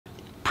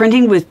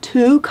printing with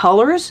 2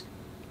 colors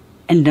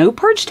and no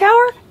purge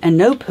tower and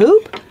no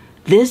poop.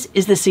 This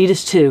is the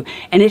Cetus 2,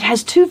 and it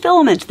has 2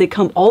 filaments that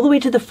come all the way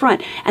to the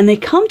front, and they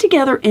come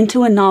together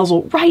into a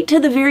nozzle right to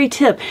the very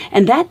tip,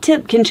 and that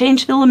tip can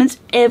change filaments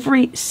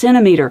every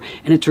centimeter,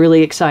 and it's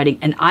really exciting.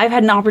 And I've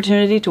had an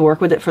opportunity to work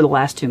with it for the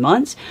last 2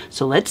 months,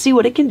 so let's see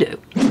what it can do.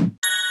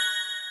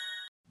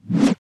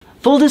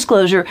 Full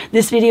disclosure,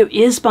 this video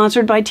is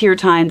sponsored by Tier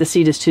Time, the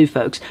Cetus 2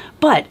 folks,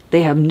 but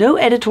they have no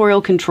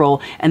editorial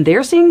control, and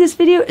they're seeing this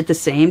video at the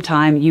same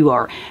time you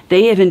are.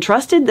 They have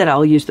entrusted that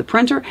I'll use the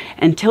printer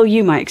and tell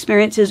you my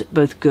experiences,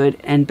 both good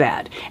and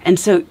bad. And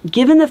so,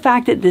 given the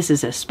fact that this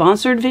is a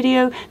sponsored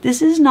video,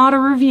 this is not a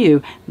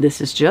review. This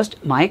is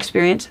just my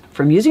experience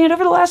from using it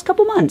over the last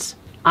couple months.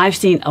 I've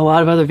seen a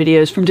lot of other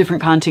videos from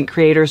different content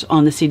creators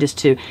on the Cetus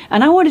 2,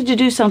 and I wanted to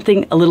do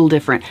something a little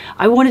different.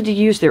 I wanted to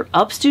use their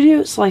Up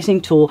Studio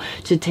slicing tool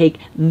to take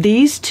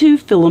these 2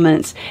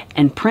 filaments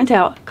and print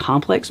out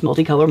complex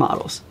multicolor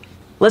models.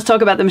 Let's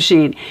talk about the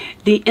machine.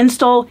 The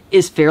install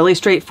is fairly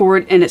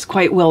straightforward and it's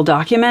quite well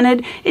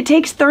documented. It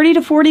takes 30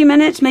 to 40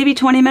 minutes, maybe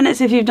 20 minutes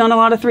if you've done a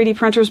lot of 3D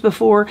printers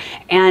before,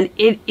 and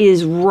it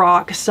is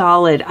rock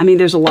solid. I mean,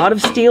 there's a lot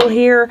of steel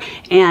here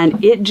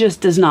and it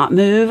just does not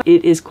move.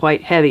 It is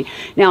quite heavy.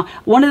 Now,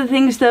 one of the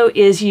things though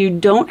is you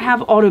don't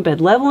have auto bed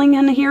leveling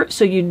in here,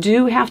 so you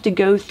do have to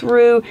go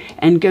through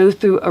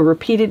a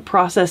repeated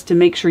process to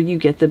make sure you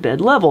get the bed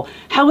level.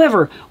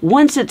 However,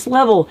 once it's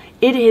level,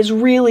 it has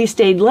really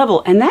stayed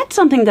level, and that's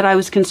something that I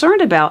was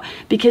concerned about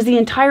because the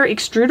entire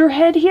extruder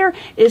head here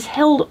is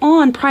held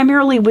on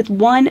primarily with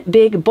one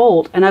big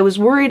bolt, and I was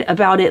worried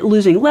about it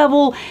losing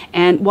level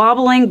and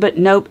wobbling, but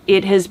nope,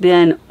 it has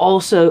been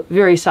also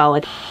very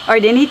solid. All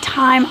right,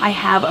 anytime I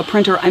have a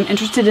printer, I'm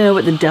interested to know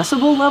what the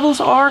decibel levels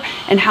are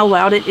and how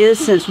loud it is,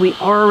 since we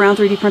are around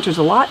 3D printers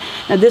a lot.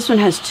 Now this one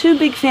has 2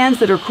 big fans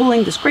that are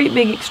cooling this great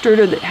big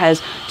extruder that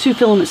has 2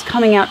 filaments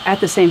coming out at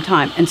the same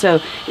time, and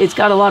so it's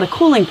got a lot of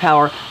cooling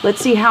power.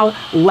 Let's see how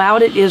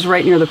loud it is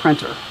right near the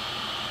printer.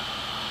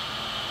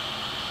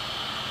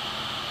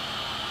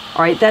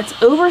 All right,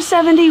 that's over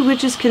 70,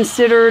 which is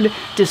considered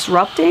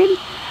disrupting.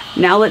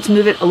 Now let's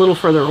move it a little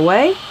further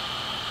away.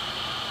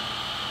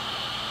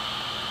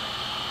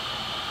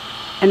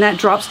 And that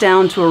drops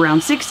down to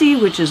around 60,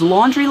 which is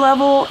laundry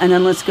level. And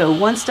then let's go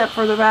 1 step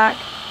further back.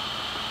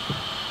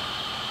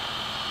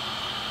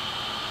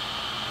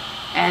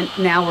 And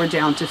now we're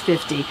down to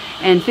 50.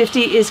 And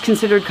 50 is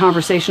considered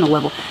conversational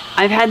level.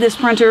 I've had this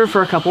printer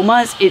for a couple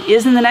months. It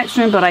is in the next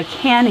room, but I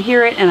can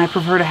hear it, and I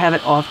prefer to have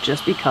it off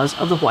just because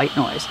of the white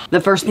noise. The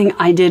first thing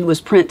I did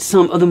was print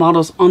some of the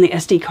models on the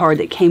SD card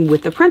that came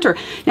with the printer.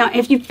 Now,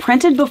 if you've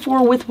printed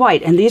before with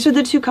white, and these are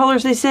the 2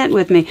 colors they sent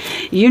with me,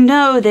 you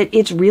know that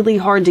it's really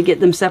hard to get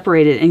them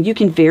separated, and you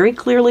can very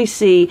clearly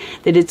see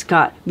that it's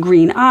got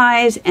green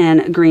eyes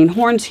and green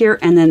horns here,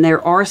 and then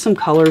there are some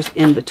colors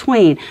in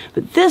between.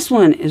 But this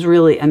one is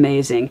really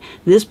amazing.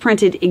 This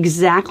printed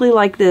exactly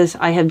like this.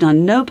 I have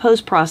done no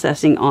post-processing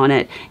on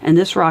it, and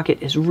this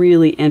rocket is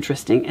really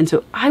interesting, and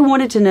so I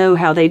wanted to know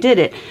how they did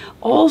it.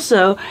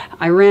 Also,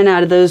 I ran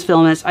out of those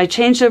filaments. I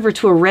changed over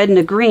to a red and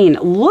a green.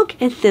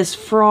 Look at this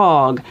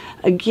frog.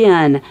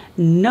 Again,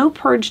 no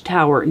purge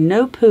tower,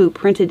 no poop,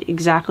 printed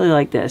exactly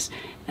like this,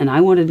 and I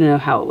wanted to know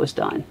how it was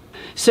done.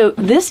 So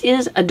this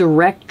is a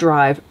direct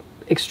drive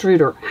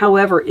extruder.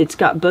 However, it's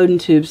got Bowden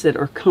tubes that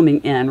are coming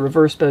in,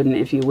 reverse Bowden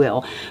if you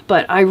will.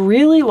 But I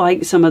really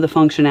like some of the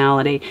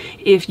functionality.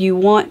 If you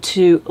want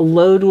to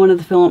load one of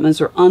the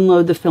filaments or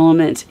unload the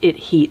filaments, it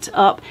heats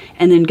up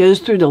and then goes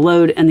through the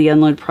load and the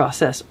unload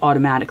process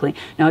automatically.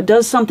 Now it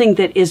does something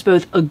that is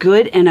both a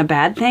good and a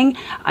bad thing.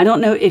 I don't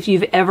know if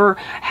you've ever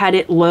had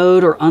it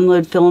load or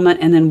unload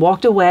filament and then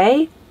walked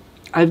away.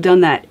 I've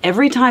done that.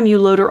 Every time you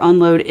load or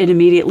unload, it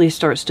immediately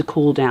starts to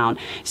cool down.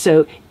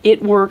 So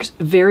it works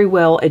very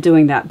well at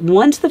doing that.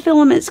 Once the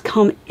filaments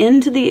come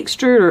into the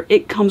extruder,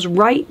 it comes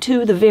right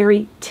to the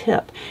very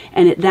tip.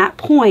 And at that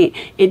point,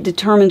 it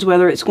determines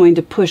whether it's going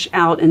to push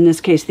out, in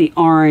this case, the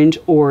orange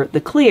or the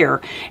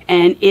clear.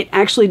 And it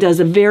actually does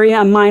a very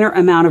minor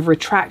amount of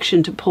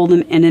retraction to pull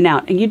them in and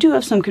out. And you do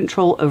have some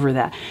control over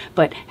that.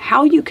 But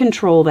how you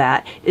control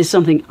that is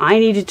something I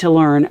needed to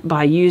learn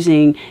by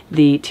using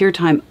the Tier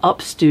Time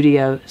Up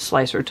Studio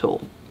slicer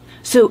tool.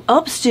 So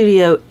Up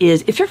Studio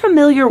is, if you're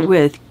familiar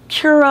with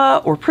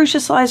Cura or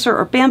Prusa slicer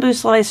or bamboo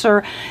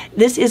slicer,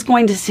 this is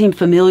going to seem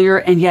familiar,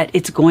 and yet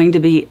it's going to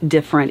be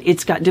different.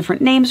 It's got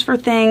different names for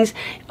things,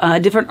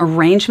 different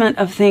arrangement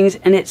of things,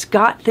 and it's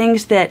got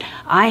things that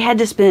I had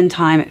to spend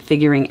time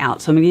figuring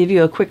out. So I'm going to give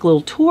you a quick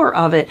little tour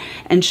of it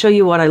and show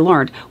you what I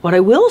learned. What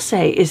I will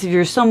say is, if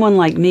you're someone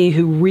like me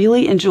who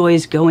really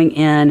enjoys going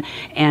in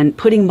and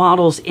putting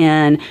models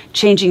in,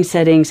 changing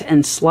settings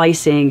and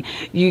slicing,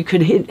 you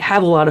could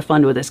have a lot of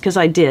fun with this, because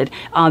I did.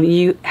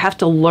 You have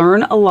to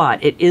learn a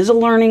lot. It is a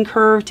learning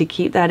curve, to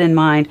keep that in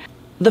mind.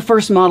 The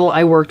first model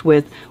I worked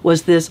with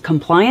was this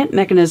compliant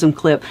mechanism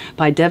clip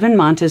by Devin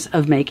Montes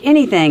of Make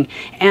Anything,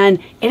 and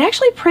it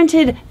actually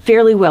printed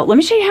fairly well. Let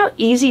me show you how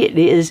easy it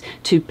is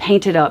to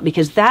paint it up,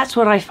 because that's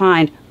what I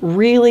find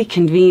really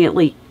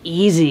conveniently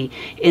easy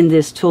in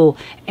this tool,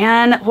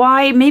 and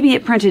why maybe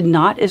it printed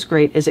not as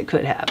great as it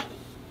could have.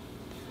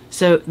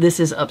 So this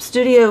is Up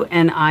Studio,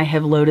 and I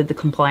have loaded the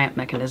compliant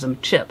mechanism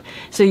chip.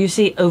 So you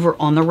see over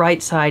on the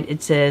right side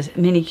it says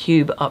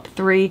Minikube Up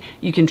 3.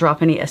 You can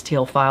drop any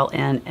STL file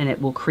in and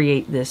it will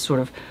create this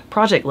sort of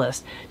project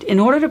list. In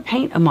order to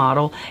paint a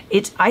model,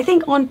 it's, I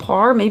think, on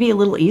par, maybe a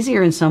little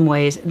easier in some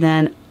ways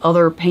than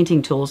other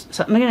painting tools.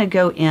 So I'm going to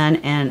go in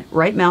and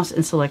right mouse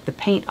and select the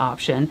paint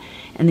option,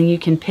 and then you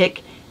can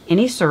pick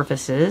any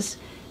surfaces.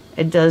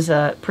 It does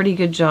a pretty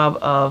good job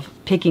of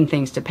picking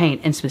things to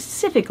paint, and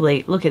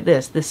specifically, look at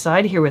this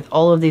side here with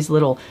all of these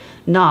little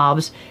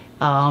knobs,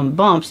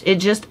 bumps. It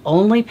just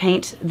only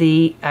paints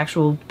the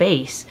actual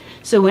base.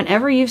 So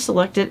whenever you've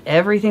selected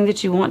everything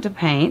that you want to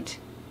paint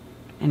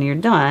and you're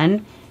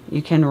done,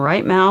 you can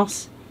right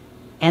mouse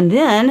and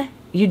then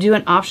you do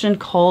an option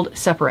called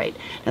separate.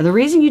 Now the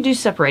reason you do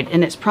separate,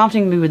 and it's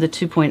prompting me with the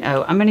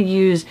 2.0, I'm going to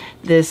use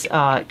this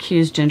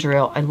Q's ginger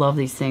ale. I love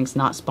these things,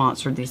 not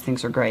sponsored. These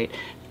things are great.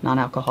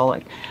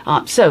 Non-alcoholic.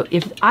 So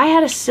if I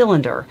had a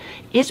cylinder,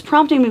 it's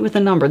prompting me with a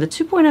number. The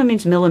 2.0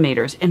 means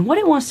millimeters, and what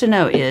it wants to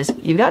know is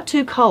you've got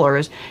two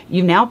colors,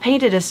 you've now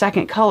painted a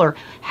second color,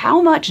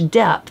 how much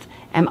depth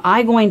am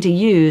I going to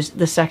use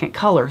the second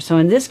color? So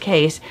in this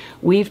case,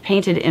 we've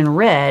painted in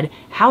red.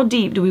 How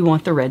deep do we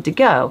want the red to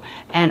go?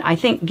 And I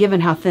think given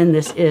how thin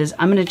this is,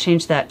 I'm going to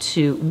change that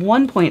to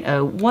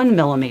 1.0, 1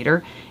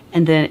 millimeter,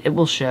 and then it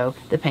will show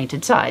the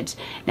painted sides.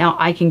 Now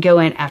I can go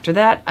in after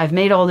that. I've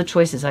made all the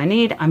choices I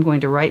need. I'm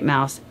going to right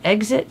mouse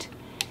exit,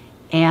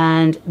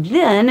 and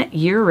then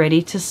you're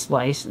ready to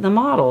slice the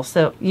model.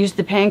 So use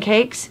the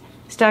pancakes,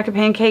 stack of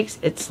pancakes,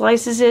 it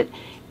slices it,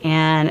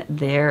 and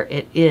there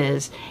it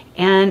is.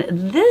 And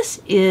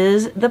this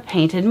is the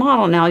painted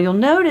model. Now you'll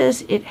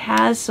notice it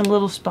has some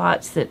little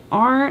spots that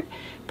aren't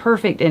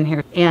perfect in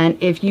here. And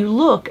if you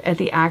look at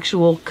the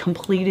actual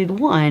completed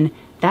one,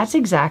 that's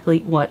exactly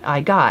what I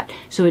got.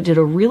 So it did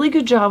a really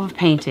good job of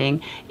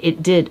painting.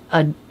 It did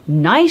a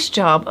nice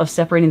job of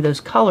separating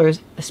those colors,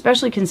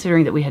 especially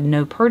considering that we had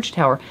no purge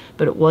tower,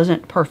 but it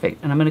wasn't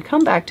perfect. And I'm going to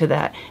come back to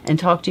that and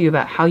talk to you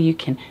about how you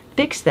can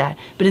fix that.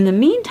 But in the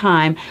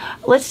meantime,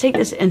 let's take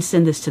this and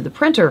send this to the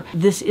printer.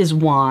 This is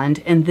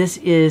Wand, and this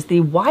is the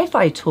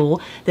Wi-Fi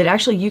tool that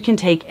actually you can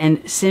take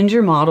and send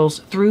your models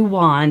through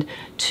Wand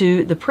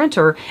to the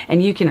printer,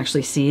 and you can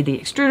actually see the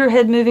extruder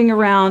head moving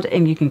around,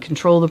 and you can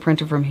control the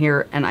printer from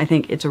here. And I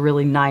think it's a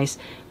really nice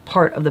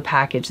part of the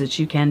package that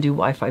you can do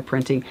Wi-Fi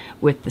printing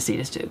with the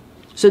Cetus 2.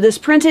 So this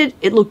printed,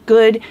 it looked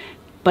good,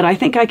 but I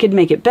think I could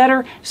make it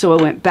better. So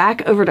I went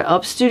back over to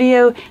Up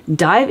Studio,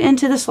 dive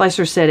into the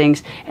slicer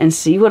settings, and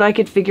see what I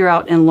could figure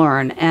out and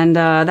learn. And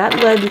that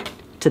led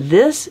to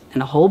this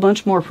and a whole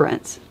bunch more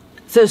prints.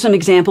 So some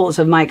examples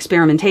of my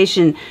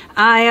experimentation.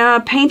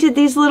 I painted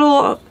these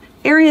little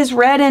areas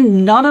red,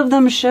 and none of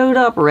them showed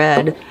up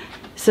red.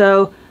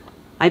 So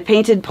I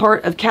painted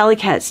part of Cali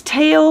Cat's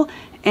tail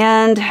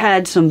and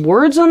had some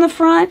words on the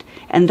front,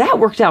 and that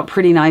worked out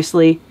pretty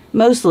nicely,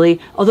 mostly,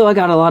 although I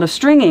got a lot of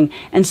stringing.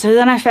 And so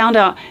then I found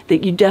out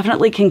that you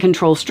definitely can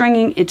control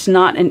stringing. It's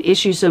not an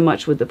issue so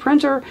much with the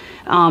printer.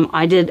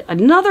 I did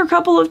another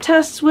couple of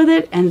tests with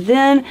it, and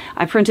then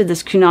I printed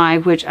this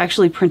kunai, which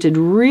actually printed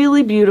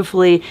really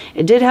beautifully.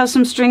 It did have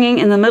some stringing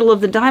in the middle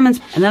of the diamonds,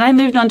 and then I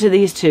moved on to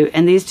these two,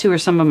 and these two are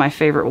some of my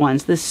favorite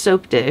ones. This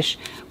soap dish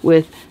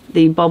with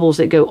the bubbles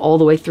that go all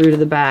the way through to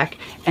the back,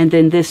 and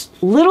then this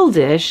little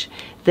dish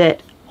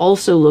that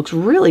also looks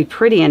really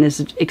pretty and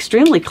is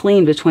extremely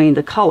clean between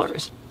the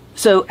colors.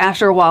 So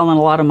after a while on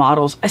a lot of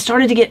models, I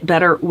started to get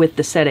better with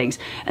the settings.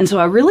 And so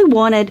I really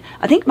wanted,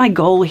 I think my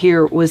goal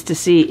here was to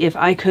see if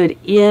I could,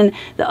 in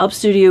the Up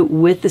Studio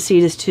with the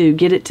Cetus 2,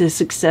 get it to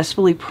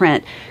successfully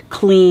print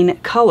clean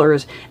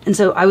colors. And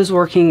so I was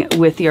working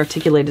with the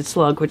articulated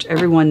slug, which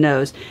everyone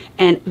knows.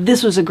 And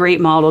this was a great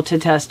model to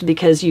test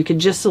because you could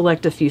just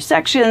select a few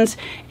sections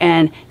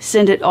and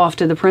send it off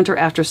to the printer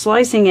after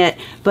slicing it.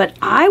 But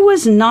I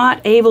was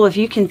not able, if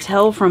you can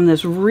tell from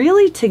this,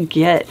 really to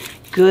get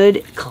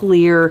good,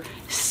 clear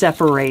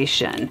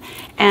separation.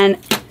 And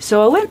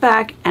so I went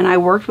back and I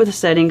worked with the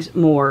settings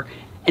more,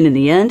 and in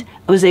the end,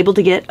 I was able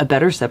to get a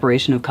better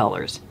separation of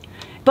colors.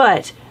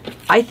 But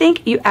I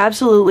think you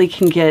absolutely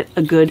can get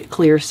a good,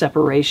 clear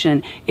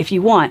separation if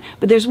you want.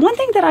 But there's one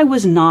thing that I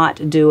was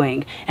not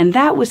doing, and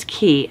that was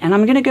key. And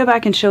I'm going to go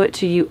back and show it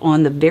to you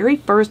on the very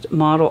first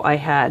model I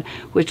had,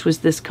 which was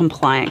this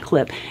compliant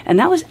clip. And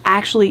that was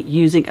actually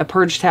using a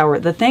purge tower,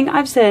 the thing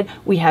I've said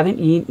we haven't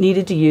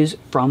needed to use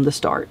from the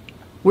start.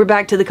 We're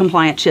back to the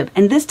compliant chip,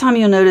 and this time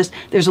you'll notice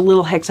there's a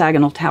little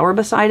hexagonal tower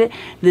beside it.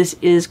 This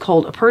is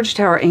called a purge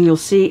tower, and you'll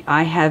see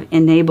I have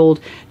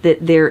enabled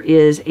that there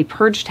is a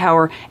purge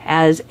tower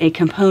as a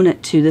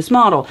component to this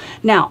model.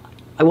 Now,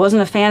 I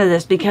wasn't a fan of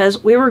this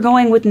because we were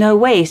going with no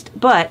waste,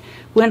 but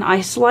when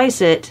I slice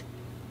it,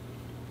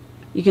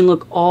 you can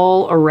look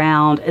all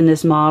around, and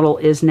this model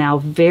is now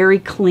very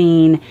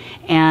clean,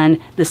 and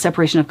the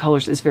separation of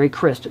colors is very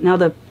crisp. Now,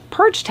 the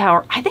purge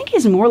tower, I think,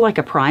 is more like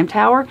a prime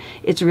tower.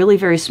 It's really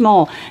very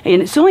small,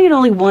 and it's doing it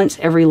only once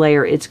every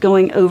layer. It's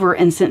going over,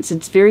 and since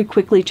it's very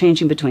quickly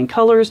changing between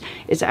colors,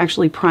 it's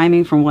actually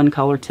priming from one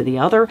color to the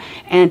other.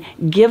 And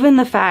given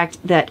the fact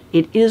that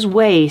it is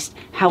waste,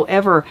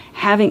 however,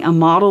 having a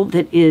model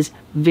that is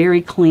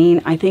very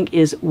clean, I think,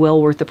 is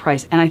well worth the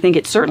price. And I think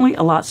it's certainly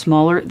a lot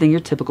smaller than your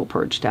typical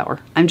purge tower.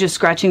 I'm just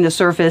scratching the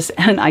surface,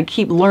 and I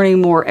keep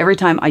learning more every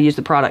time I use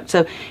the product.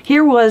 So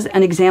here was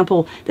an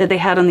example that they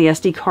had on the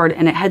SD card,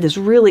 and it had this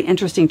really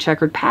interesting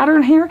checkered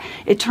pattern here.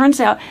 It turns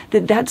out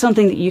that that's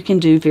something that you can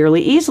do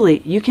fairly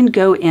easily. You can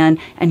go in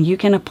and you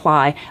can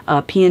apply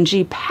a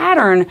PNG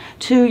pattern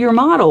to your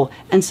model.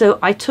 And so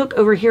I took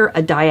over here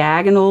a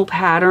diagonal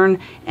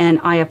pattern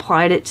and I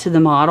applied it to the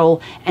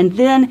model, and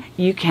then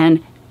you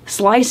can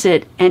slice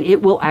it and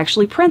it will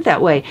actually print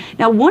that way.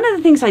 Now, one of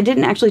the things I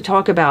didn't actually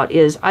talk about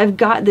is I've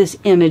got this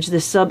image,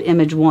 this sub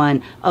image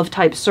 1 of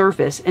type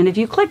surface, and if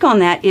you click on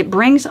that, it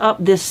brings up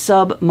this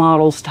sub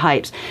models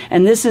types,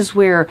 and this is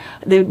where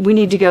we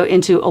need to go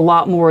into a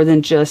lot more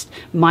than just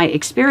my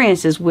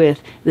experiences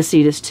with the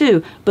Cetus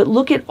 2, but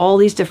look at all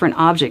these different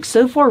objects.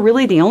 So far,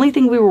 really the only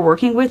thing we were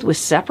working with was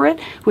separate,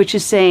 which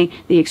is saying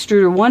the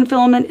extruder 1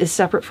 filament is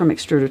separate from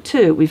extruder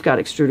 2. We've got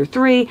extruder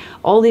 3,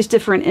 all these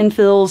different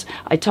infills.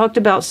 I talked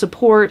about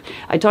support.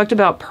 I talked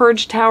about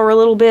purge tower a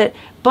little bit,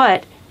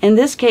 but in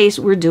this case,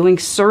 we're doing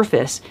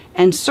surface,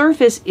 and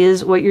surface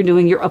is what you're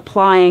doing. You're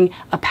applying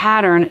a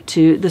pattern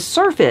to the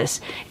surface,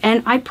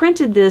 and I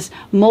printed this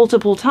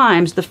multiple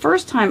times. The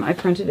first time I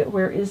printed it,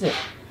 where is it?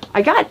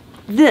 I got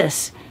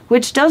this,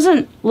 which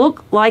doesn't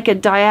look like a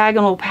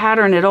diagonal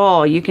pattern at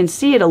all. You can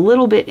see it a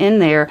little bit in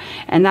there,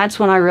 and that's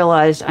when I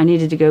realized I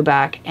needed to go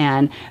back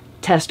and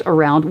test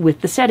around with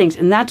the settings.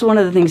 And that's one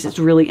of the things that's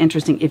really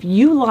interesting. If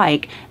you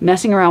like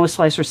messing around with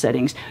slicer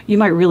settings, you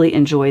might really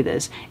enjoy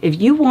this.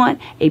 If you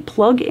want a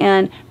plug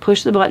in,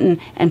 push the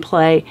button and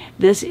play,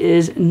 this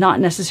is not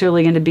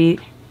necessarily going to be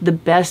the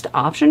best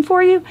option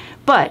for you,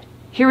 but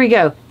here we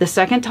go. The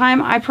second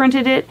time I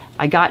printed it,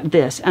 I got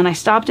this, and I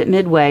stopped it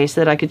midway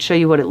so that I could show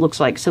you what it looks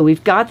like. So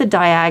we've got the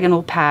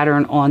diagonal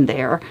pattern on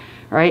there,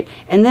 right?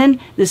 And then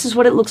this is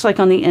what it looks like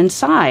on the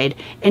inside.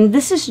 And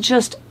this is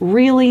just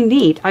really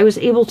neat. I was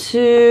able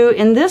to,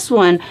 in this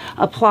one,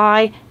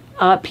 apply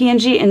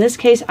PNG. In this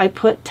case, I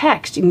put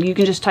text. You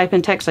can just type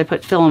in text. I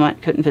put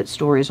filament, couldn't fit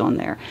stories on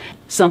there.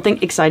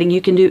 Something exciting you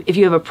can do if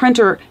you have a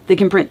printer that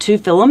can print 2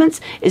 filaments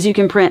is you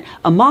can print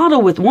a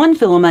model with 1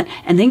 filament,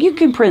 and then you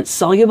can print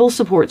soluble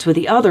supports with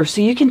the other.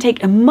 So you can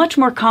take a much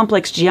more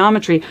complex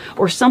geometry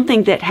or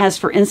something that has,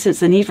 for instance,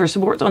 the need for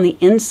supports on the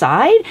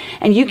inside,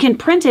 and you can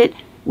print it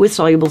with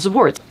soluble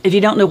supports. If you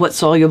don't know what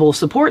soluble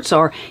supports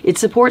are, it's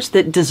supports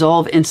that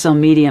dissolve in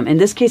some medium. In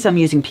this case, I'm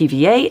using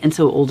PVA, and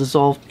so it will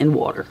dissolve in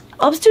water.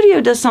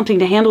 UpStudio does something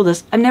to handle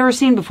this I've never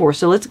seen before,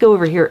 so let's go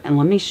over here and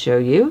let me show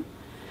you.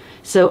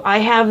 So I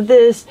have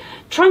this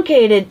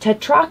truncated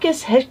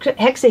Tetrachus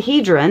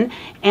hexahedron,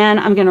 and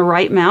I'm going to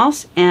right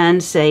mouse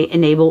and say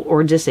enable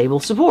or disable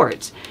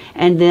supports.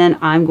 And then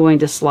I'm going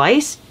to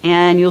slice,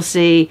 and you'll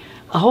see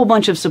a whole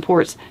bunch of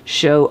supports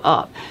show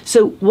up.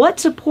 So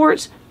what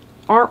supports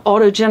are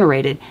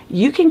auto-generated?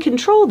 You can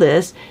control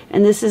this,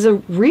 and this is a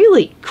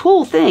really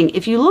cool thing.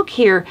 If you look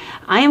here,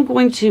 I am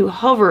going to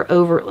hover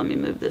over, let me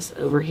move this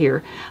over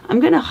here. I'm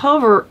going to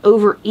hover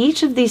over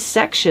each of these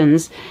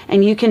sections,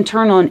 and you can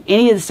turn on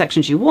any of the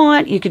sections you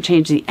want. You can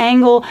change the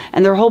angle,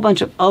 and there are a whole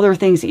bunch of other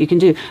things that you can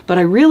do. But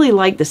I really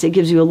like this. It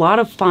gives you a lot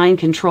of fine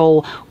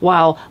control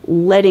while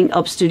letting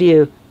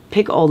UpStudio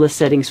pick all the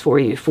settings for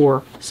you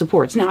for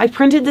supports. Now, I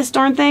printed this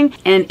darn thing,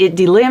 and it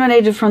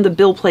delaminated from the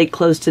bill plate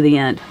close to the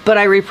end. But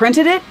I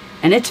reprinted it,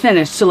 and it's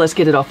finished. So let's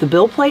get it off the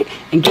bill plate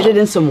and get it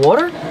in some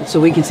water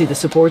so we can see the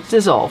supports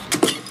dissolve.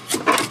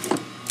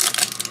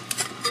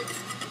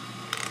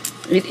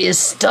 It is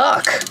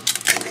stuck.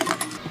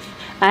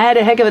 I had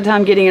a heck of a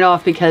time getting it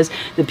off because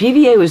the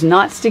PVA was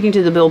not sticking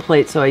to the bill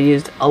plate, so I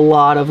used a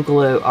lot of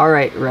glue. All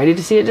right, ready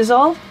to see it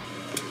dissolve?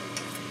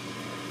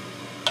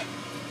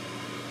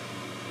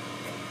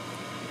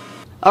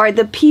 All right,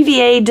 the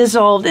PVA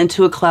dissolved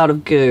into a cloud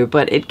of goo,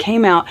 but it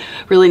came out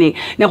really neat.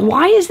 Now,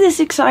 why is this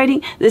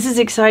exciting? This is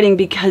exciting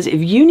because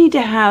if you need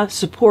to have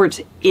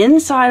supports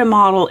inside a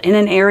model in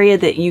an area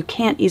that you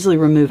can't easily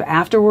remove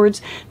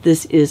afterwards,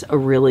 this is a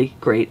really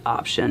great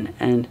option,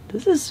 and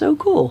this is so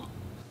cool.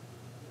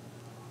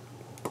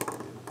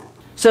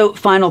 So,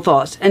 final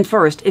thoughts. And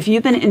first, if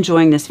you've been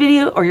enjoying this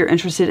video or you're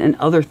interested in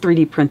other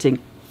 3D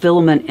printing,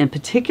 filament in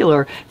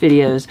particular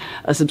videos,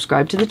 a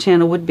subscribe to the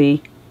channel would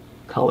be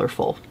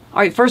colorful. All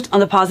right, first on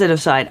the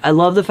positive side, I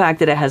love the fact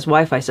that it has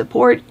Wi-Fi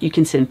support. You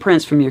can send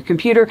prints from your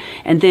computer,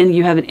 and then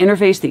you have an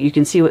interface that you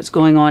can see what's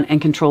going on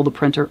and control the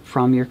printer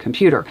from your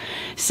computer.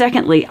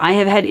 Secondly, I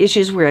have had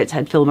issues where it's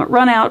had filament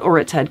run out or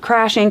it's had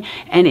crashing,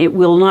 and it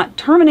will not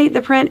terminate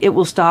the print. It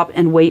will stop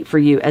and wait for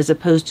you as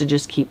opposed to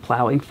just keep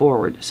plowing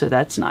forward. So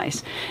that's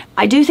nice.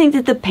 I do think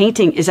that the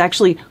painting is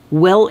actually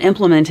well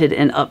implemented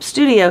in Up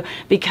Studio,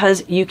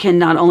 because you can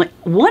not only,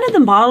 one of the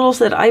models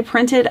that I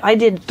printed, I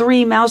did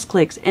 3 mouse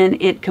clicks and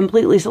it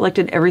completely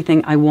selected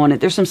everything I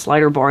wanted. There's some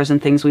slider bars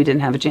and things we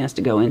didn't have a chance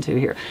to go into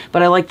here,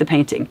 but I like the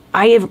painting.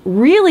 I have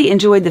really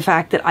enjoyed the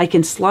fact that I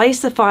can slice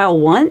the file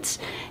once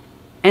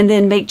and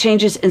then make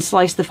changes and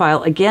slice the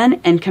file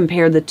again and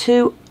compare the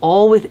two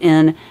all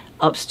within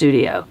Up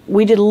Studio.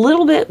 We did a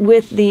little bit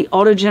with the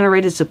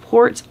auto-generated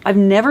supports. I've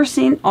never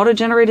seen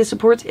auto-generated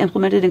supports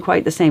implemented in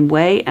quite the same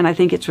way, and I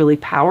think it's really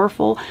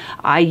powerful.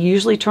 I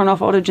usually turn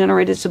off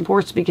auto-generated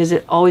supports because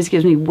it always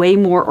gives me way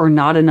more or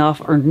not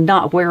enough or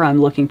not where I'm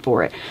looking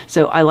for it.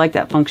 So I like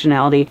that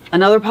functionality.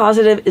 Another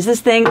positive is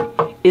this thing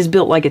is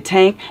built like a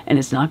tank and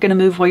it's not going to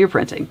move while you're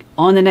printing.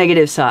 On the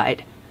negative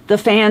side, the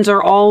fans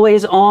are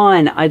always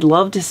on. I'd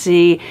love to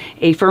see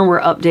a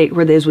firmware update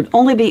where those would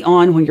only be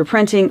on when you're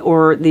printing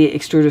or the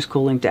extruder's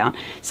cooling down.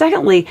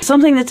 Secondly,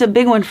 something that's a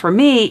big one for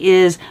me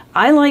is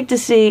I like to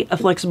see a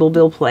flexible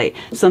build plate.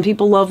 Some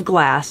people love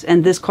glass,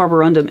 and this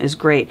carborundum is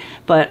great,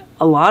 but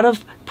a lot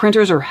of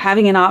printers are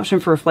having an option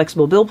for a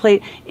flexible build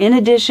plate. In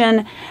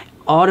addition,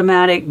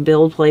 automatic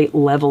build plate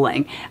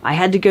leveling. I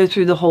had to go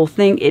through the whole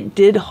thing. It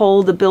did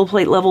hold the build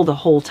plate level the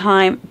whole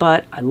time,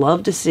 but I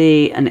love to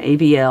see an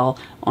ABL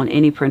on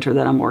any printer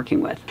that I'm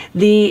working with.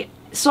 The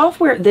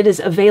software that is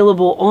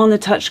available on the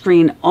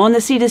touchscreen on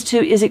the Cetus 2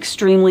 is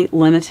extremely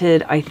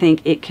limited. I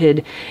think it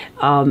could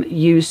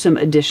use some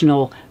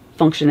additional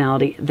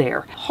functionality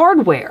there.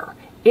 Hardware.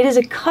 It is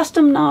a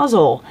custom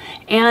nozzle,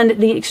 and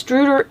the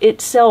extruder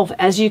itself,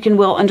 as you can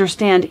well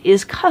understand,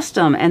 is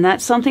custom, and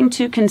that's something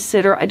to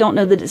consider. I don't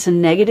know that it's a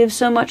negative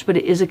so much, but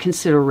it is a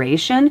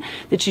consideration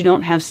that you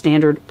don't have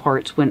standard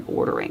parts when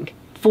ordering.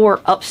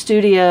 For Up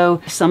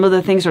Studio, some of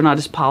the things are not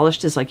as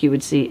polished as like you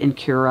would see in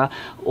Cura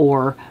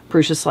or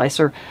Prusa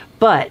Slicer,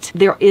 but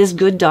there is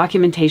good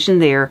documentation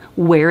there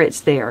where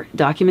it's there.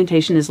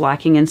 Documentation is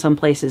lacking in some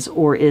places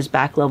or is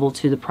back level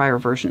to the prior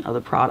version of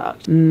the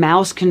product.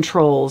 Mouse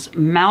controls.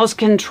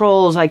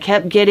 I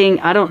kept getting,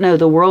 I don't know,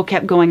 the world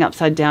kept going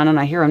upside down, and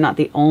I hear I'm not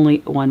the only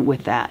one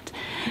with that.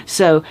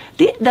 So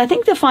I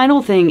think the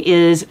final thing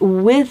is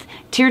with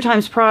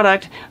TierTime's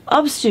product,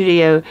 Up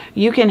Studio,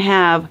 you can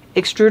have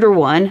Extruder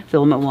 1,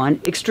 Filament 1,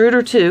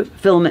 Extruder 2,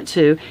 Filament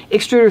 2,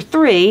 Extruder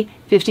 3,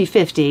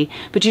 50/50,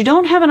 but you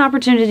don't have an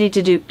opportunity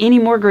to do any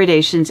more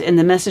gradations, and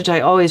the message I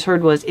always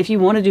heard was, if you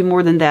want to do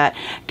more than that,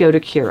 go to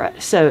Cura.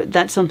 So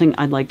that's something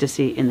I'd like to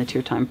see in the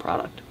TierTime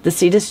product. The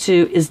Cetus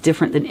 2 is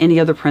different than any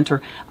other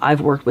printer I've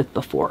worked with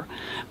before,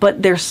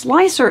 but their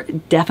slicer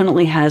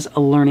definitely has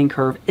a learning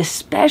curve,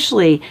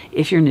 especially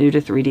if you're new to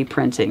 3D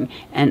printing.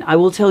 And I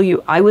will tell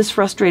you, I was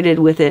frustrated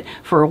with it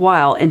for a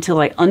while until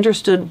I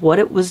understood what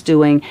it was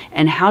doing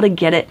and how to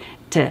get it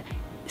to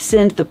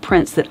send the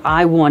prints that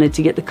I wanted,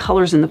 to get the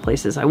colors in the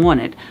places I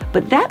wanted.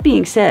 But that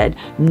being said,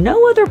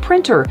 no other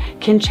printer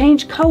can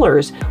change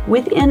colors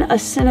within a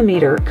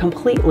centimeter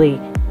completely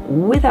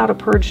without a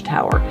purge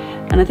tower.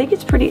 And I think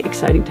it's pretty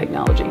exciting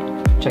technology.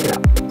 Check it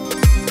out.